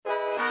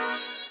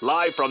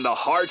live from the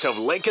heart of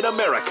Lincoln,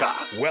 America.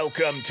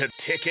 Welcome to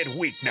Ticket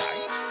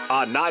Weeknights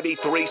On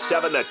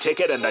 93.7 The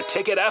Ticket and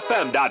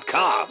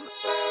theticketfm.com.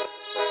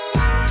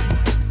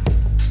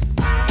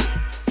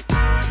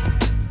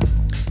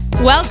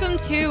 Welcome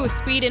to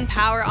Speed and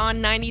Power on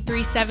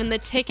 93.7 The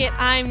Ticket.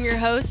 I'm your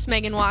host,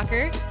 Megan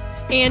Walker.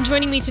 And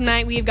joining me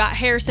tonight, we've got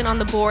Harrison on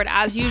the board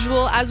as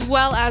usual, as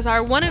well as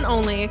our one and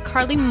only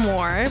Karlie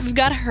Moore. We've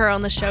got her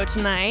on the show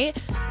tonight.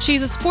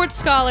 She's a sports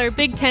scholar,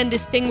 Big Ten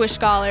Distinguished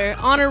Scholar,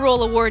 Honor Roll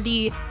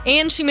awardee,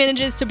 and she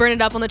manages to burn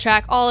it up on the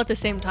track all at the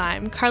same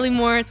time. Karlie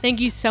Moore, thank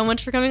you so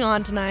much for coming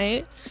on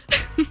tonight.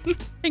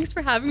 Thanks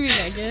for having me,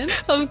 Megan.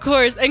 Of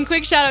course. And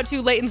quick shout out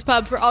to Layton's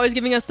Pub for always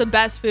giving us the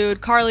best food.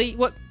 Karlie,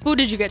 what food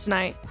did you get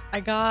tonight? I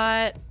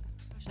got,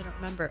 I don't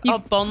remember.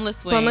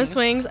 Boneless wings. Boneless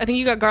wings. I think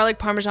you got garlic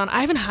parmesan. I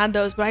haven't had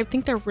those, but I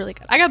think they're really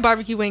good. I got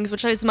barbecue wings,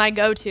 which is my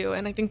go-to,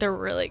 and I think they're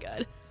really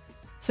good.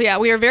 So yeah,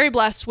 we are very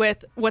blessed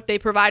with what they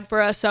provide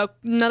for us. So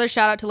another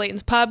shout out to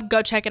Layton's Pub.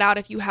 Go check it out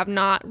if you have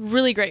not.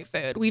 Really great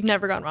food. We've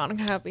never gone wrong.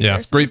 Have we?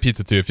 Yeah, great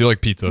pizza too. If you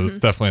like pizza, it's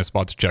definitely a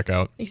spot to check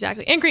out.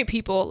 Exactly. And great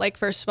people. Like,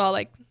 first of all,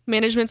 like,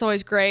 management's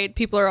always great.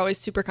 People are always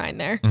super kind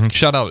there. Mm-hmm.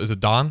 Shout out, is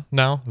it Don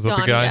now? Is that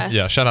Don, the guy? yes.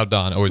 Yeah, shout out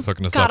Don. Always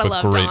hooking us Gotta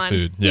up with great Don.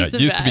 food. Yeah, He's it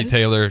the used to be best.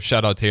 Taylor.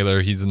 Shout out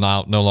Taylor. He's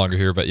no longer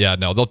here, but yeah,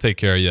 no, they'll take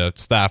care of you.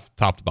 Staff,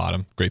 top to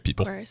bottom, great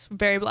people. Of course.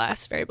 Very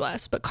blessed. Very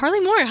blessed. But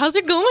Karlie Moore, how's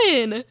it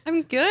going?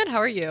 I'm good. How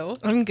are you?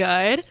 I'm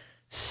good.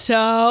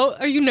 So,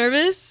 are you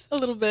nervous? A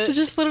little bit.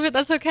 Just a little bit.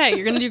 That's okay.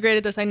 You're going to do great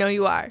at this. I know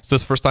you are. Is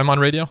this first time on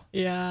radio?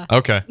 Yeah.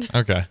 Okay.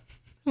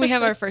 We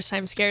have our first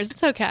time scares.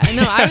 It's okay.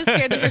 No, I was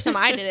scared the first time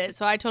I did it,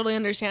 so I totally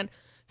understand.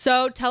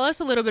 So tell us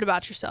a little bit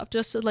about yourself,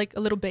 just like a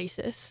little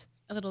basis.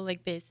 A little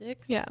like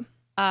basics. Yeah.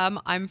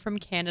 I'm from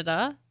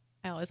Canada.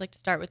 I always like to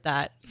start with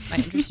that. My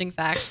interesting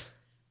fact.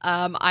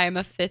 I am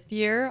a fifth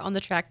year on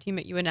the track team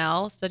at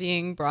UNL,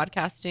 studying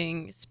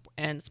broadcasting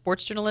and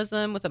sports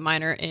journalism with a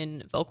minor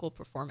in vocal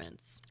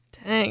performance.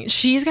 Dang,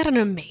 she's got an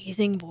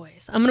amazing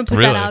voice. I'm going to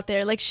put that out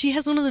there. Like, she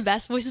has one of the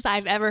best voices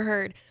I've ever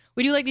heard.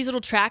 We do like these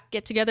little track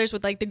get-togethers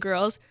with like the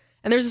girls,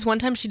 and there's this one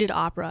time she did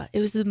opera. It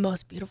was the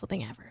most beautiful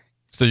thing ever.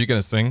 So you're going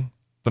to sing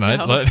tonight?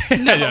 No.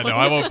 Yeah, no,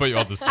 I won't put you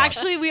on the spot.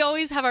 Actually, we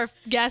always have our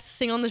guests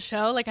sing on the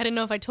show. Like, I didn't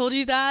know if I told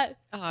you that.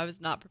 Oh, I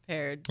was not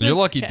prepared. You're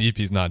lucky okay.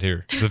 DP's not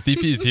here. 'Cause if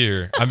DP's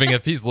here, I mean,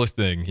 if he's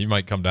listening, he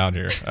might come down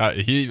here.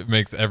 He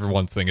makes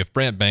everyone sing. If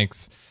Brant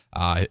Banks,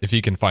 if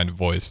he can find a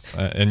voice,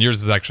 and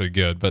yours is actually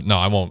good, but no,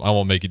 I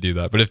won't make you do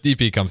that. But if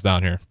DP comes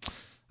down here,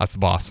 that's the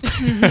boss.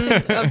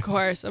 Of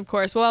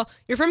course. Well,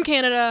 you're from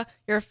Canada.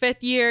 You're a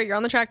fifth year. You're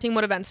on the track team.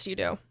 What events do you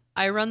do?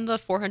 I run the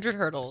 400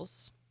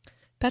 hurdles.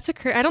 That's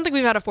I don't think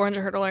we've had a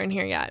 400 hurdler in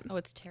here yet. Oh,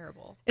 it's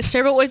terrible. It's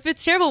terrible. If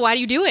it's terrible, why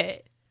do you do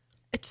it?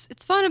 It's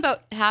fun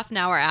about half an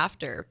hour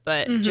after,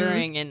 but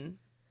during and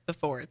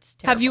before it's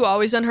terrible. Have you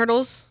always done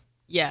hurdles?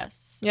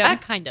 Yes. Yeah.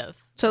 Kind of.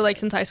 So like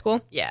since high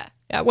school? Yeah.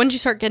 Yeah. When did you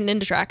start getting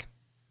into track?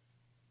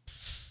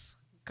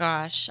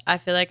 Gosh, I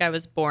feel like I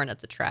was born at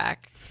the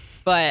track,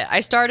 but I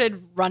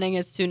started running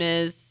as soon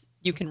as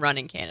you can run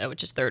in Canada,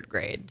 which is third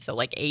grade. So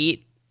like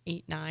 8,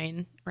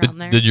 9, around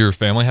there. Did your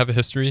family have a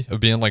history of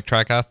being like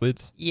track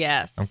athletes?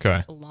 Yes.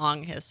 Okay. A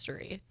long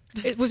history.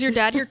 Was your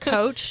dad your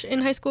coach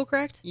in high school,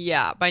 correct?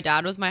 Yeah. My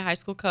dad was my high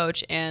school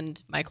coach and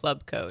my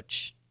club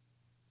coach.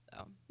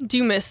 So Do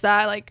you miss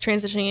that, like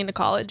transitioning into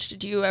college?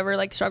 Did you ever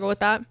like struggle with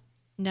that?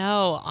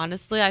 no,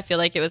 honestly, I feel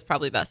like it was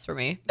probably best for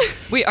me.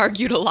 We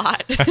argued a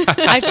lot.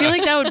 I feel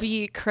like that would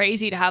be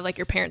crazy to have like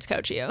your parents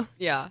coach you.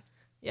 Yeah.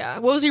 Yeah.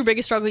 What was your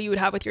biggest struggle you would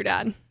have with your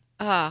dad?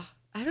 I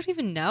don't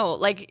even know.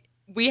 Like,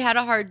 we had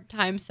a hard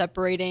time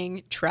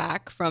separating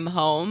track from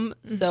home.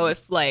 So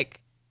if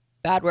like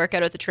bad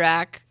workout at the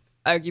track,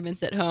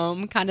 arguments at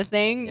home kind of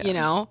thing, you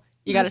know,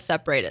 you got to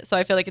separate it. So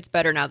I feel like it's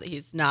better now that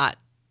he's not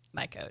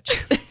my coach.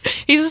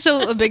 He's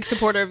still a big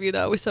supporter of you,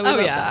 though. So we love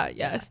that.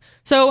 Yes.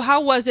 So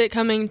how was it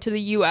coming to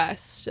the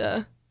U.S.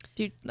 to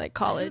do like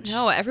college?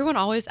 No, everyone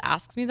always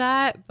asks me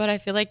that, but I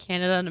feel like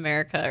Canada and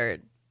America are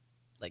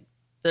like,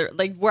 they're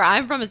like, where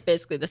I'm from is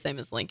basically the same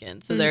as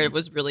Lincoln. So there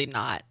was really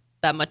not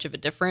that much of a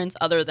difference,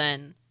 other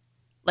than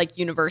like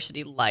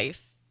university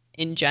life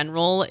in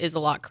general is a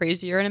lot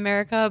crazier in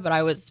America. But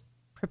I was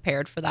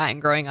prepared for that, and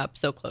growing up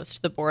so close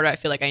to the border, I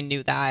feel like I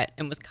knew that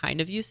and was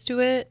kind of used to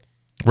it.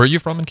 Where are you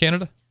from in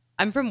Canada?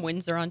 I'm from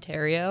Windsor,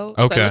 Ontario.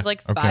 Okay. So I live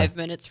like 5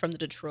 minutes from the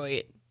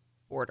Detroit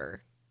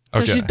border.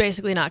 So Okay. she's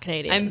basically not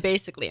Canadian. I'm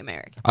basically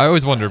American. I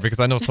always wonder because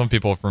I know some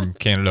people from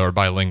Canada are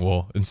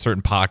bilingual. In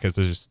certain pockets,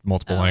 there's just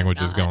multiple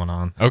languages not. going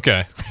on.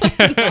 Okay.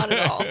 Not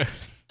at all.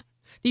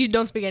 You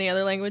don't speak any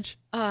other language?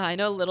 I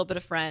know a little bit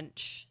of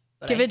French.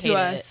 But Give I it to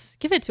hated us.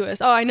 Give it to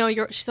us. Oh, I know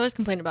she's always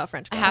complaining about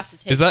French. I class. have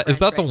to take Is that French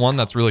the right one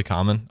now. that's really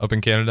common up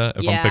in Canada?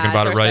 If Yeah, I'm thinking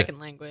about it's it our right. second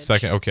language.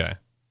 Second, okay.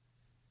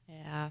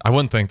 Yeah. I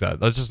wouldn't think that.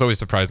 That's just always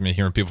surprised me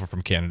hearing people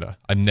from Canada.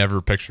 I never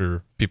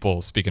picture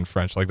people speaking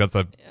French. Like that's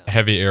a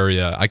heavy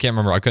area. I can't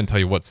remember. I couldn't tell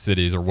you what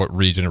cities or what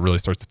region it really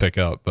starts to pick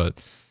up.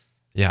 But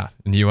yeah,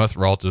 in the U.S.,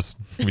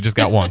 we just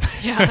got one.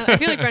 Yeah, I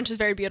feel like French is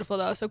very beautiful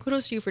though. So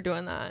kudos to you for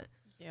doing that.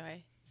 Yeah,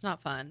 it's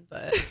not fun,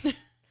 but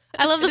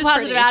I love the It is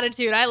positive pretty.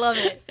 attitude. I love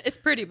it. It's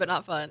pretty, but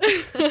not fun.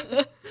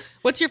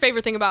 What's your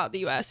favorite thing about the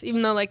U.S.,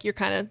 even though, like, you're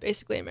kind of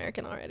basically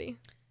American already?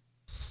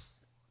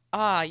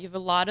 You have a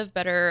lot of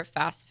better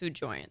fast food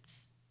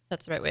joints.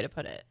 That's the right way to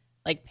put it.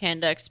 Like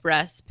Panda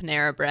Express,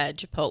 Panera Bread,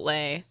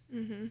 Chipotle.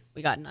 Mm-hmm.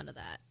 We got none of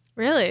that.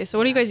 Really? So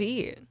what do you guys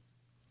eat?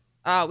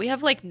 We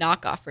have like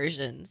knockoff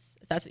versions,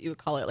 if that's what you would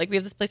call it. Like we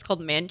have this place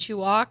called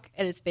Manchuwalk,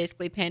 and it's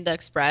basically Panda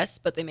Express,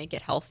 but they make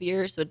it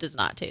healthier, so it does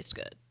not taste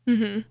good.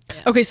 Mm-hmm.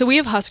 Yeah. Okay, so we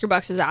have Husker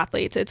Bucks as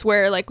athletes. It's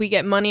where, like, we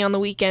get money on the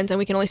weekends and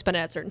we can only spend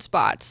it at certain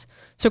spots.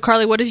 So,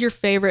 Karlie, what is your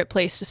favorite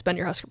place to spend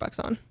your Husker Bucks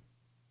on?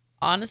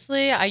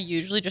 Honestly, I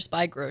usually just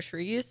buy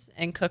groceries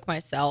and cook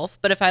myself.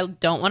 But if I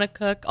don't want to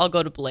cook, I'll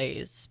go to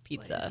Blaze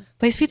Pizza.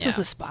 Blaze Pizza's Yeah.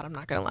 the spot, I'm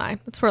not going to lie.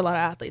 That's where a lot of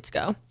athletes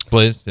go.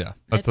 Blaze, yeah,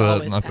 It's that's a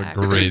always that's packed.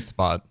 a great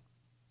spot.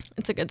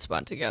 It's a good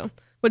spot to go.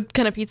 What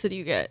kind of pizza do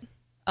you get?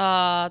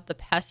 The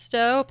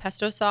pesto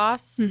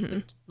sauce, Mm-hmm.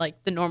 with,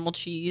 like the normal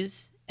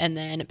cheese, and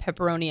then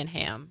pepperoni and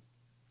ham.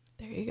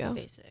 There you go.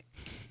 Basic.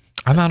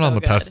 I'm out so on the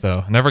good.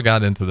 pesto. I never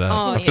got into that.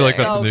 Oh, I feel like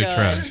it's that's so a new good.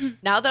 trend.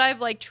 Now that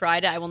I've like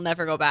tried it, I will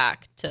never go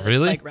back to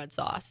Really? like red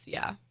sauce.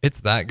 Yeah.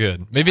 It's that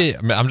good. Maybe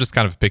I'm just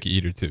kind of a picky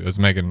eater too, as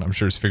Megan I'm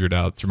sure has figured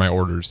out through my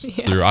orders.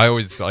 Yeah. I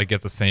always like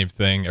get the same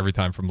thing every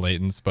time from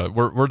Layton's, but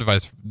we're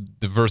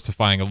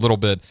diversifying a little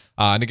bit.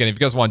 And again, if you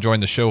guys want to join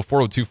the show,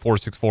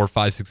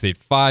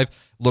 402-464-5685.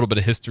 A little bit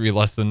of history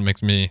lesson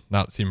makes me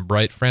not seem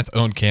bright. France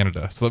owned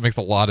Canada, so that makes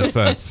a lot of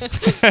sense.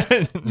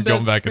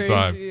 Going back in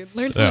time.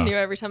 Learn something Yeah. new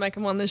every time I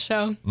come on this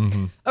show.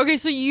 Mm-hmm. Okay,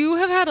 so you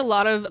have had a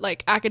lot of,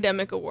 like,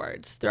 academic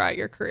awards throughout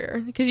your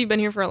career because you've been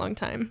here for a long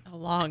time. A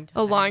long time.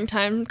 A long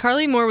time.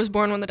 Karlie Moore was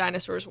born when the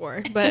dinosaurs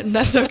were, but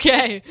that's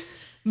okay.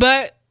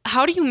 But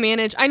how do you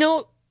manage? I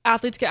know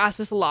athletes get asked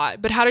this a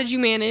lot, but how did you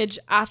manage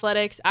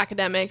athletics,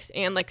 academics,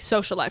 and, like,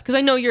 social life? Because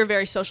I know you're a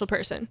very social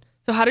person.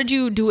 So how did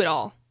you do it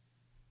all?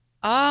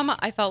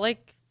 I feel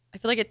like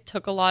it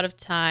took a lot of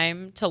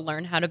time to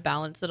learn how to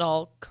balance it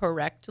all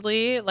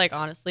correctly. Like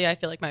honestly, I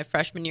feel like my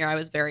freshman year I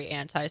was very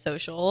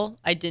antisocial.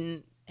 I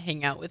didn't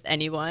hang out with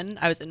anyone.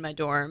 I was in my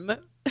dorm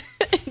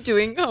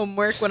doing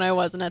homework when I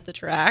wasn't at the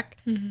track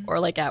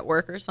or like at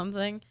work or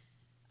something.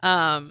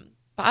 But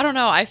I don't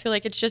know. I feel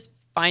like it's just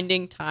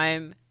finding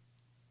time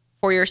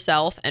for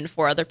yourself and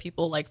for other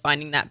people, like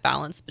finding that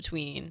balance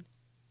between,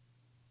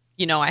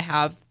 I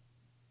have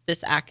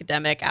this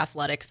academic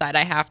athletic side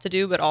I have to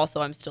do, but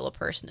also I'm still a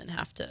person and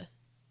have to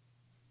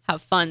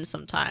have fun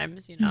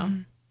sometimes,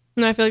 And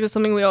I feel like that's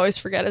something we always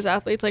forget as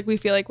athletes. Like, we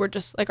feel like we're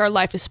just, like, our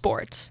life is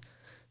sports.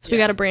 So we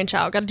got to branch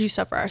out, got to do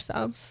stuff for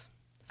ourselves.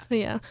 So,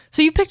 yeah.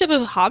 So you picked up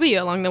a hobby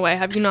along the way,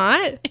 have you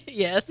not?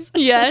 Yes.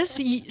 Yes.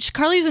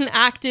 Karlie's an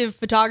active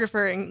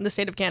photographer in the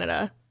state of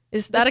Canada.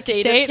 Is that a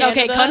state state? of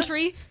Okay, Canada?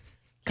 country?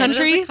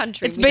 Canada's a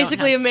country. It's We don't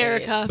basically have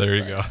America. states. There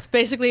you go. It's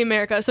basically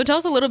America. So tell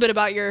us a little bit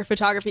about your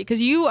photography,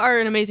 because you are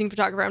an amazing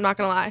photographer. I'm not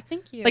going to lie.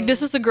 Thank you. Like,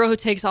 this is the girl who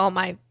takes all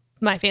my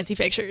fancy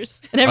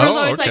pictures. And everyone's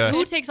always okay. like,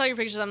 who takes all your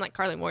pictures? I'm like,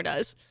 Karlie Moore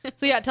does.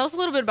 So yeah, tell us a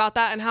little bit about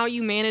that and how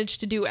you manage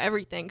to do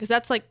everything. Because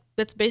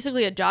that's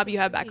basically a job you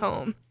have back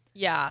home.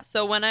 Yeah.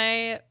 So when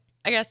I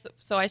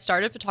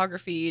started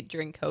photography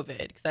during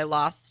COVID because I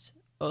lost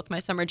both my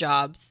summer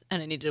jobs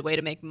and I needed a way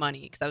to make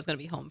money because I was going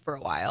to be home for a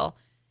while.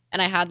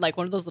 And I had like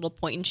one of those little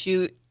point and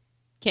shoot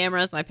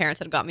cameras my parents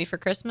had got me for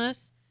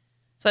Christmas.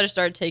 So I just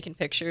started taking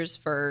pictures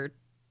for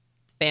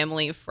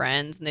family,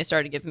 friends, and they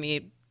started giving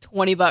me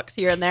 $20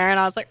 here and there. And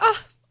I was like,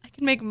 oh, I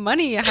can make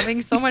money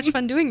having so much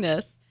fun doing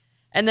this.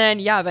 And then,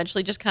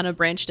 eventually just kind of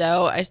branched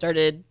out. I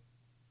started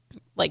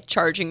like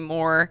charging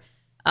more.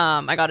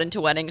 I got into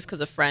weddings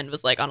because a friend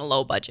was like on a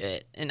low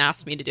budget and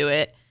asked me to do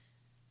it.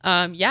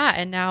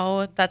 And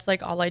now that's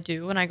like all I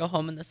do when I go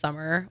home in the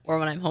summer or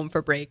when I'm home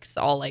for breaks.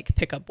 I'll like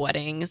pick up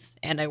weddings,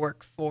 and I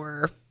work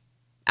for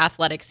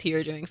athletics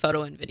here doing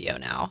photo and video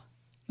now.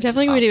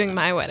 Definitely going to be doing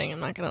my wedding. I'm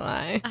not going to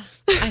lie.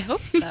 I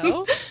hope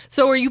so.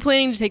 So are you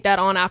planning to take that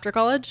on after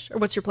college, or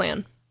what's your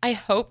plan? I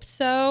hope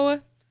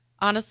so.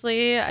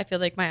 Honestly, I feel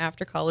like my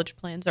after college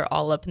plans are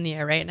all up in the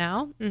air right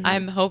now.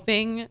 I'm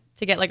hoping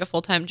to get like a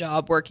full-time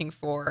job working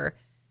for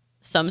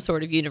some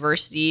sort of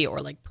university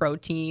or like pro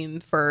team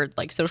for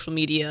like social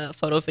media,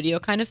 photo, video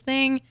kind of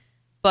thing.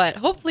 But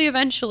hopefully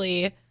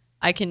eventually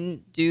I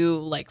can do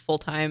like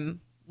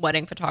full-time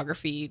wedding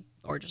photography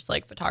or just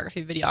like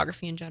photography,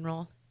 videography in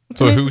general.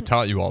 So who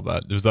taught you all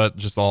that? Was that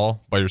just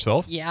all by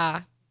yourself?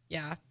 Yeah.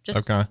 Just,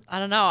 Okay. I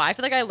don't know. I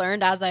feel like I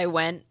learned as I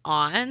went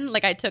on.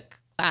 Like I took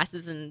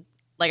classes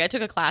I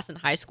took a class in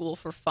high school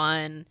for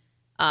fun.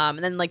 And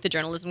then like the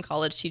journalism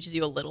college teaches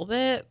you a little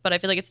bit, but I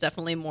feel like it's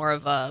definitely more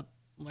of a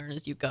learn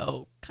as you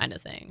go kind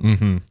of thing.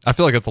 Mm-hmm. I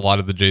feel like it's a lot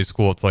of the J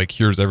school. It's like,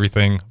 here's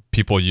everything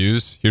people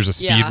use. Here's a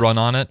speed run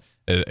on it.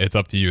 It's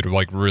up to you to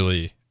like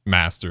really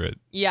master it.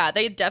 Yeah,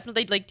 they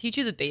definitely like teach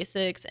you the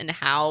basics and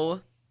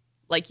how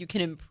like you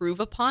can improve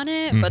upon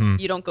it, but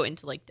you don't go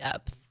into like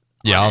depth.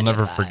 Yeah, on I'll any of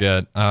never that.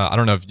 forget. I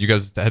don't know if you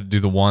guys had to do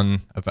the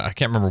one. I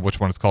can't remember which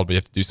one it's called, but you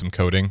have to do some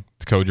coding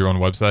to code your own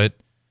website.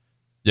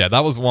 Yeah,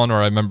 that was one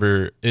where I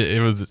remember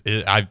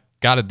I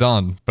got it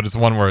done, but it's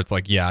one where it's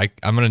like,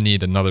 I'm going to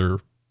need another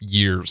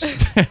years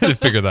to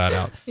figure that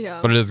out. Yeah.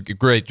 But it is a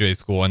great J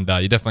school, and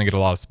you definitely get a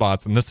lot of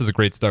spots. And this is a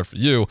great start for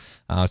you,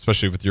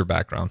 especially with your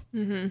background.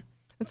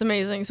 That's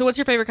amazing. So what's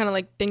your favorite kind of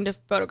like thing to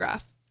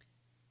photograph?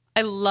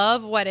 I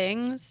love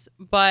weddings,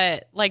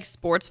 but like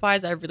sports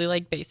wise, I really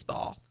like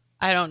baseball.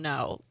 I don't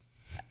know.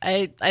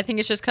 I think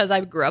it's just because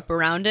I grew up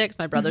around it because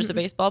my brother's a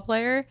baseball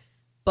player,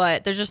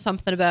 but there's just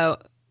something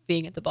about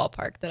being at the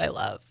ballpark that I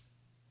love.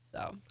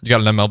 So You got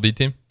an MLB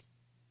team?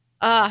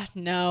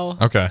 No.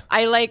 Okay.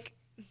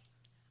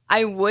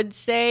 I would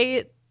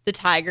say the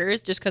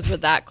Tigers just because we're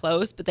that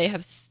close, but they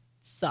have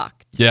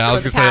sucked. Yeah, I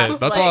was for going the to say, past,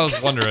 that's what I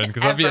was wondering,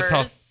 because that'd be a ever,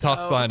 tough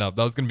so- sign up.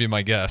 That was going to be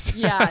my guess.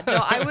 Yeah, no,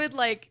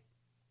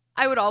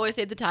 I would always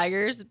say the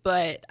Tigers,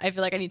 but I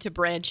feel like I need to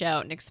branch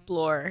out and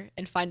explore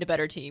and find a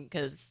better team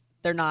because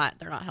they're not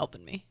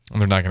helping me. And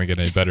they're not going to get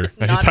any better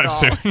Not anytime at all.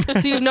 soon.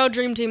 So you have no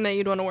dream team that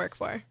you'd want to work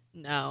for?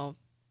 No,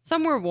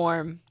 somewhere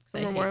warm.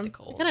 'Cause I Somewhere hate warm? the It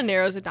cold. kind of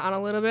narrows it down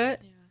a little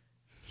bit.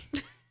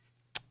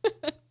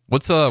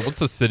 What's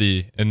the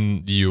city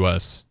in the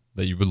U.S.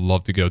 that you would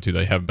love to go to that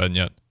you haven't been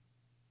yet?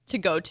 To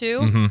go to.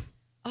 Mm-hmm.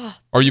 Oh,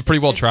 Are you that's a pretty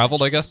well good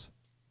traveled, I question. guess?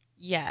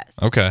 Yes.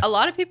 Okay. A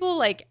lot of people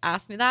like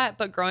ask me that,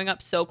 but growing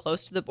up so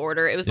close to the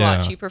border, it was a lot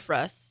Yeah. cheaper for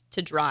us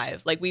to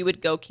drive. Like we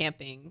would go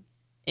camping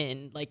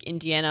in like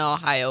Indiana,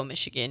 Ohio,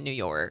 Michigan, New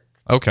York,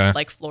 Okay.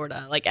 like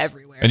Florida, like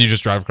everywhere. And you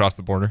just drive across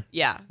the border?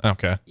 Yeah.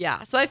 Okay.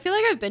 Yeah. So I feel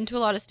like I've been to a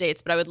lot of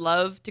states, but I would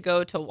love to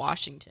go to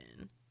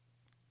Washington.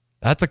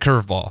 That's a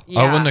curveball. I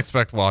Yeah. wouldn't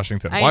expect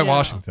Washington. I Why know.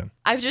 Washington?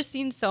 I've just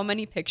seen so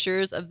many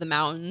pictures of the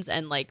mountains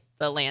and like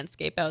the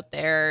landscape out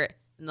there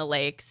and the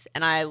lakes,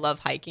 and I love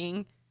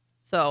hiking.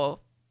 So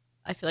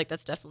I feel like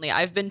that's definitely.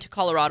 I've been to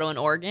Colorado and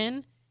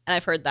Oregon, and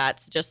I've heard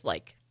that's just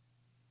like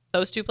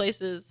those two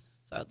places.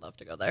 So I'd love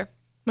to go there.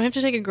 Might have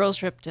to take a girls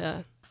trip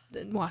to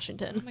Oh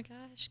Washington. my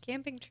gosh,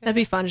 camping trip. That'd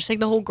be fun. Just take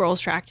the whole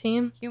girls track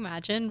team. Can you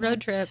imagine? Road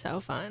trip.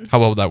 So fun. How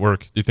well would that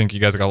work? Do you think you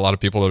guys got a lot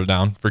of people that are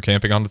down for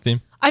camping on the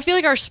team? I feel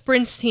like our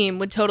sprints team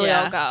would totally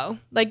Yeah. all go.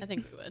 Like I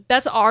think we would.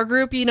 that's our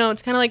group. You know,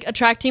 it's kind of like a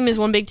track team is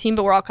one big team,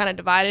 but we're all kind of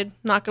divided.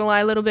 Not gonna lie,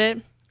 a little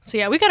bit. So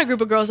yeah, we got a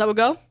group of girls that would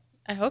go.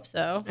 I hope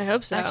so. I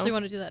hope so. I actually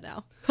want to do that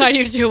now. I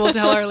do too. We'll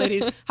tell our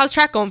ladies. How's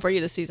track going for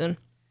you this season?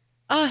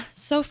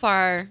 So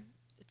far,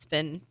 it's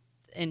been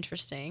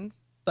interesting,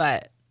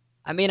 but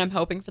I mean, I'm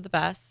hoping for the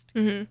best.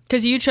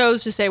 Because you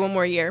chose to stay one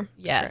more year,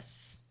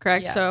 Yes.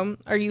 correct? Yeah. So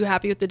are you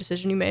happy with the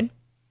decision you made?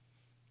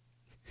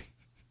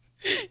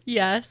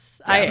 Yes,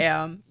 I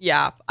am.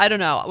 Yeah. I don't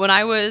know. When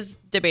I was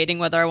debating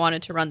whether I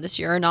wanted to run this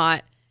year or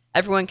not,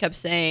 everyone kept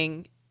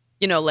saying,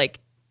 you know, like,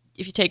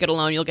 if you take it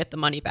alone, you'll get the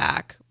money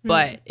back.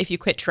 But if you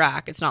quit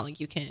track, it's not like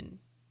you can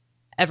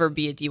ever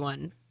be a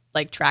D1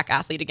 like track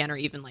athlete again or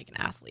even like an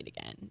athlete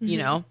again, you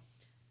know?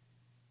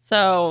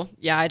 So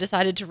yeah, I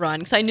decided to run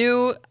because I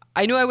knew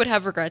I would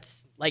have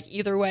regrets like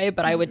either way,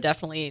 but I would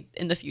definitely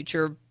in the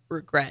future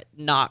regret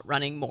not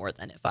running more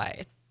than if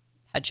I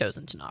had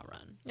chosen to not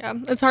run. Yeah,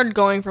 it's hard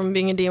going from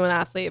being a D1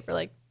 athlete for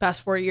like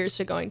past 4 years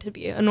to going to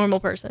be a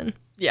normal person,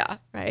 Yeah.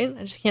 right?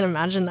 I just can't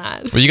imagine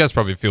that. Well, you guys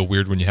probably feel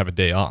weird when you have a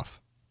day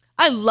off.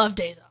 I love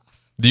days off.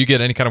 Do you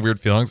get any kind of weird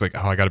feelings like,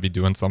 oh, I got to be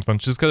doing something?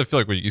 Just because I feel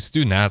like when you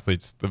student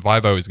athletes, the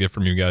vibe I always get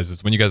from you guys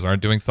is when you guys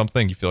aren't doing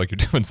something, you feel like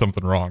you're doing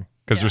something wrong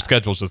because your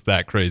schedule's just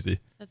that crazy.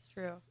 That's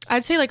true.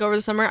 I'd say like over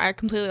the summer, I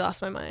completely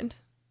lost my mind.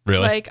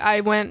 Really? Like I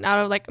went out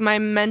of like my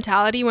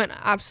mentality went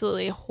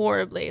absolutely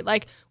horribly.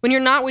 Like when you're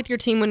not with your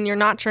team, when you're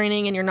not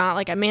training and you're not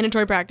like at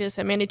mandatory practice,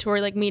 at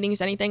mandatory like meetings,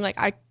 anything, like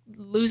I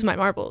lose my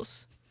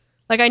marbles.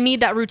 Like I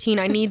need that routine.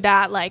 I need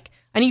that like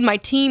I need my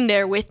team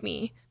there with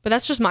me. But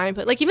that's just my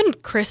input. Like even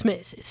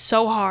Christmas is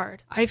so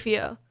hard, I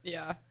feel.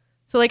 Yeah.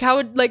 So like how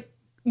would like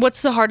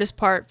what's the hardest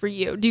part for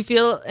you? Do you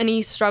feel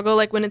any struggle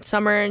like when it's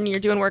summer and you're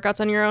doing workouts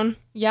on your own?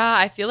 Yeah,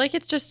 I feel like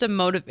it's just a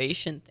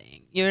motivation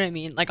thing. You know what I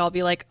mean? Like I'll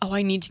be like, "Oh,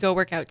 I need to go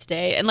work out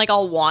today." And like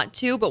I'll want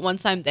to, but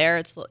once I'm there,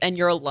 it's and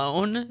you're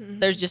alone,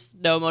 there's just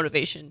no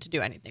motivation to do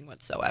anything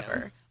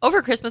whatsoever.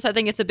 Over Christmas, I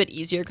think it's a bit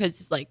easier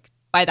cuz like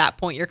by that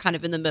point you're kind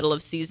of in the middle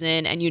of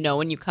season and you know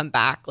when you come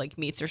back like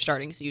meets are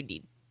starting so you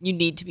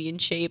need to be in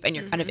shape and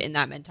you're kind of in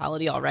that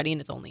mentality already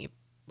and it's only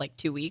like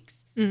 2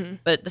 weeks.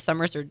 But the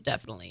summers are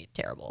definitely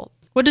terrible.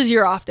 What does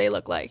your off day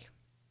look like?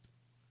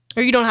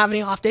 Or you don't have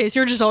any off days.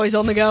 You're just always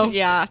on the go.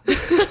 Yeah.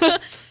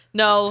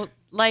 No,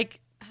 like,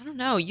 I don't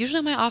know. Usually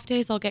on my off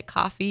days, I'll get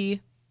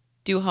coffee,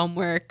 do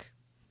homework,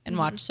 and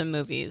watch some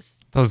movies.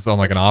 Doesn't sound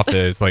like an off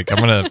day. It's like, I'm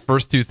going to,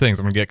 first two things,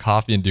 I'm going to get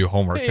coffee and do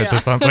homework. It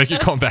just sounds like you're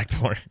going back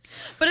to work.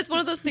 But it's one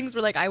of those things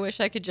where, like, I wish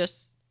I could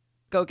just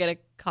go get a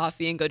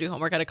coffee and go do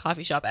homework at a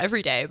coffee shop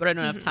every day, but I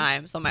don't have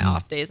time. So on my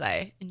off days,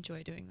 I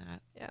enjoy doing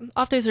that. Yeah.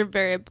 Off days are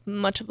very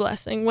much a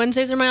blessing.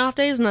 Wednesdays are my off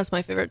days, and that's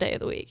my favorite day of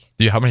the week.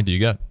 How many do you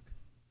get?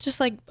 Just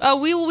like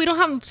we don't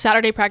have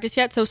Saturday practice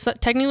yet, so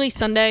technically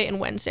Sunday and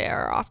Wednesday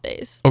are our off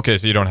days. Okay,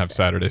 so you don't have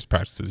Saturdays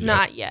practices yet.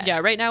 Not yet. Yeah,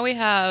 right now we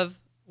have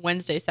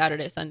Wednesday,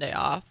 Saturday, Sunday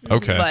off.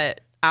 Okay.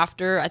 But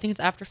I think it's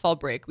after fall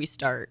break, we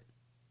start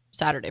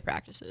Saturday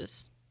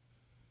practices.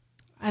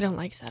 I don't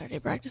like Saturday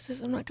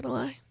practices. I'm not gonna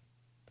lie.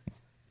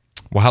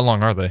 Well, how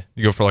long are they?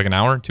 You go for like an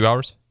hour, 2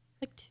 hours?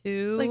 Like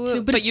 2. Like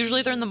 2, but it's-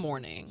 usually they're in the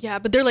morning. Yeah,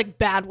 but they're like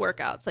bad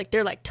workouts. Like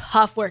they're like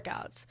tough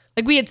workouts.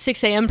 Like we had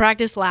 6 a.m.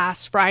 practice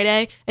last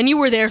Friday, and you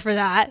were there for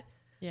that.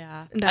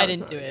 Yeah. That I was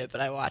didn't not do it, but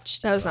I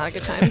watched. That was not a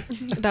good time.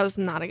 That was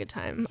not a good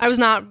time. I was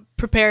not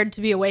prepared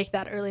to be awake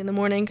that early in the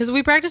morning because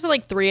we practice at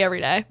like 3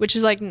 every day, which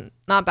is like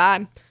not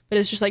bad, but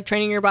it's just like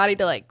training your body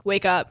to like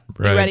wake up,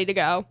 be Right. ready to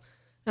go,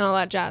 and all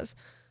that jazz.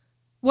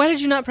 Why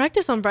did you not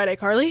practice on Friday,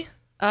 Karlie?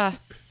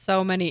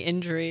 So many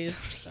injuries.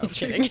 No, I'm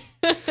kidding.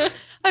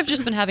 I've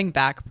just been having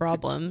back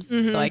problems,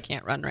 so I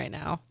can't run right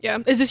now. Yeah.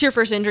 Is this your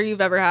first injury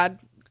you've ever had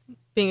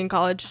being in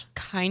college?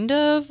 Kind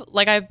of.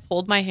 Like I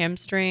pulled my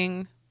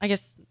hamstring. I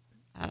guess,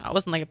 I don't know. It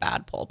wasn't like a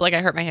bad pull, but like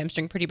I hurt my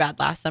hamstring pretty bad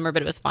last summer,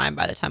 but it was fine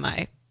by the time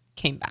I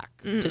came back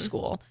to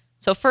school.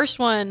 So first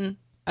one,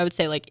 I would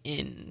say like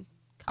in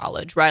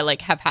college where I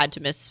like have had to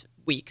miss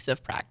weeks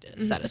of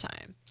practice at a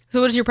time.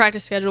 So what does your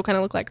practice schedule kind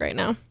of look like right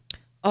now?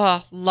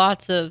 Oh,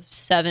 lots of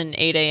 7,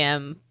 8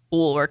 a.m.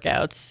 pool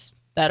workouts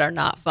that are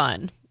not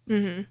fun.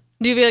 Do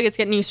you feel like it's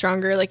getting you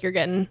stronger? Like you're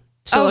getting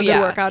still a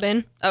good workout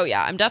in? Oh,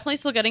 yeah. I'm definitely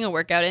still getting a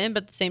workout in,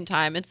 but at the same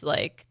time, it's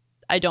like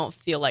I don't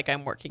feel like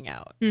I'm working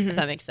out, if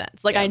that makes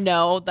sense. Like I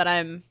know that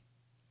I'm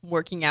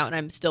working out and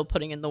I'm still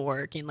putting in the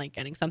work and like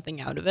getting something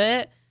out of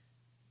it,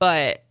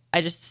 but I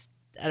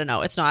don't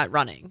know. It's not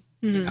running,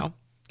 you know?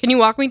 Can you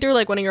walk me through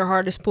like one of your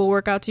hardest pool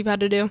workouts you've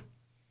had to do?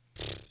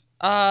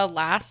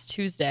 Last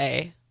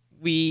Tuesday,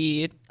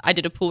 I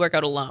did a pool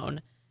workout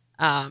alone,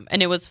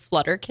 and it was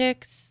flutter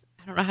kicks.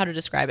 I don't know how to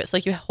describe it. It's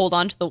like you hold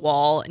on to the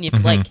wall and you have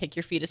to like kick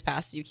your feet as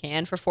fast as you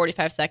can for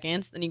 45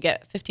 seconds. Then you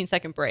get a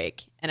 15-second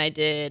break. And I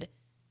did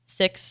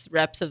 6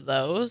 reps of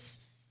those.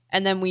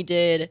 And then we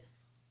did,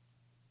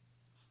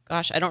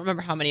 gosh, I don't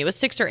remember how many. It was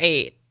 6 or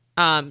 8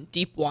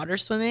 deep water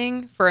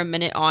swimming for a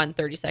minute on,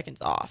 30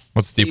 seconds off.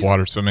 What's deep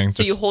water swimming?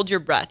 So you hold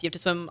your breath. You have to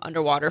swim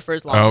underwater for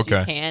as long as you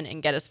okay. can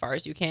and get as far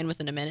as you can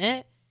within a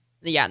minute.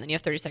 Yeah, and then you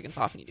have 30 seconds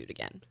off and you do it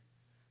again.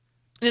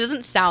 And it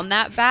doesn't sound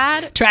that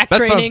bad. Track That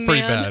training, sounds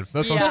pretty man. bad.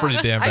 That sounds pretty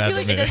damn I bad feel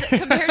like to it me. doesn't,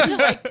 compared to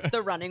like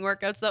the running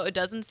workouts though, it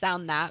doesn't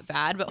sound that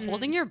bad. But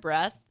holding your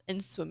breath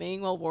and swimming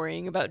while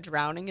worrying about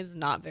drowning is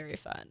not very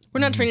fun.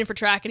 We're not training for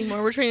track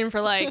anymore. We're training for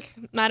like,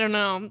 I don't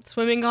know,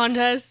 swimming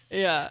contests.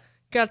 Yeah.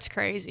 That's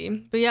crazy.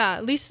 But yeah,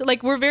 at least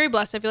like we're very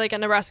blessed. I feel like at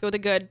Nebraska with a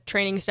good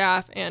training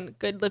staff and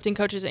good lifting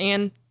coaches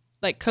and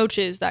like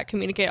coaches that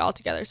communicate all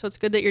together. So it's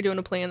good that you're doing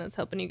a plan that's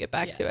helping you get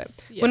back to it.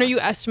 Yes, When yeah. are you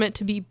estimate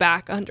to be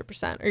back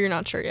 100% or you're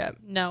not sure yet?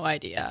 No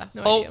idea.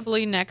 No idea.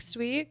 Hopefully next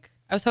week.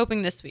 I was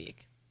hoping this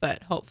week,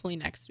 but hopefully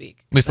next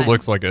week. At least it Then-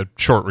 looks like a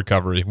short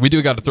recovery. We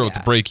do got to throw it the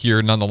Yeah. break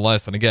here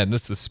nonetheless. And again,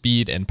 this is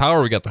Speed and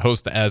Power. We got the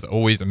host, as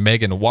always,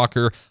 Megan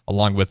Walker,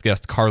 along with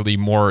guest Karlie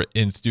Moore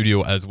in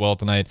studio as well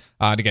tonight.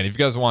 And again, if you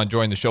guys want to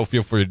join the show,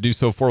 feel free to do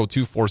so.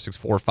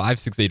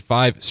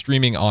 402-464-5685.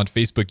 Streaming on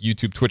Facebook,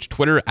 YouTube, Twitch,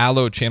 Twitter,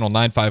 Allo, Channel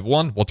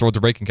 951. We'll throw it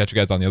the break and catch you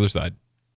guys on the other side.